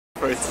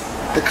Right.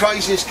 The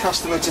craziest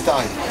customer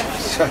today.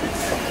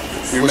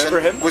 You remember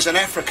him? Was an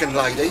African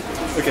lady.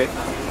 Okay.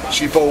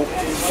 She bought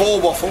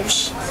 4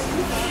 waffles,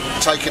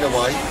 taken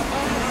away,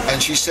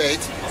 and she said,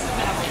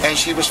 and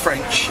she was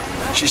French,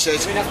 she said,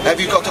 "Have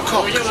you got a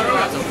cock?"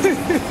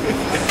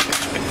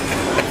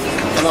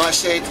 And I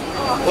said,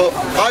 "Well,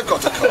 I've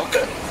got a cock."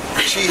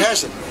 She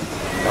hasn't,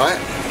 right?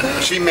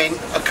 She meant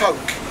a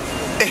coke.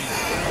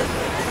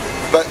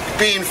 But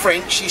being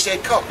French, she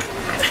said cock.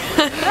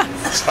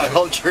 So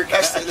Hold your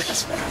cash.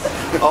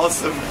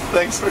 Awesome.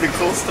 Thanks for the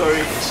cool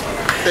story.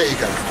 There you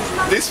go.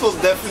 This will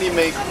definitely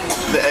make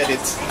the edit.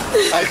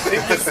 I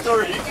think the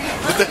story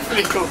is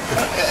definitely cool.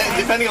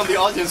 Depending on the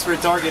audience we're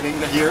targeting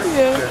here.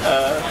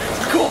 Yeah.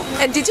 Cool.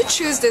 And did you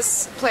choose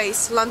this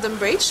place, London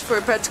Bridge, for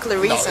a particular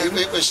reason?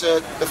 No, it was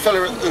the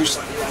fella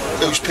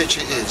whose pitch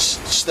it is,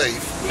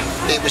 Steve.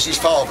 It was his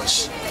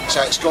father's,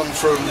 so it's gone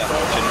through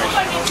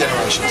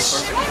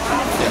generations.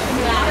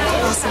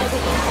 Yeah. Awesome.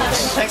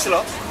 Thanks a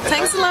lot.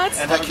 Thanks a lot.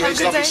 And Thank you. Have a It's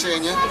good lovely day.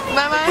 seeing you.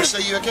 Bye bye. We'll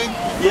see you again.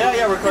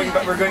 Yeah, we're going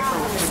back. We're going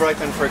to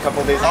Brighton for a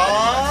couple of days.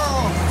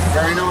 Oh,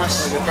 very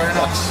nice. Very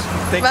nice.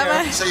 Take Bye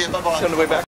care. bye. See you. Bye bye. On the way back.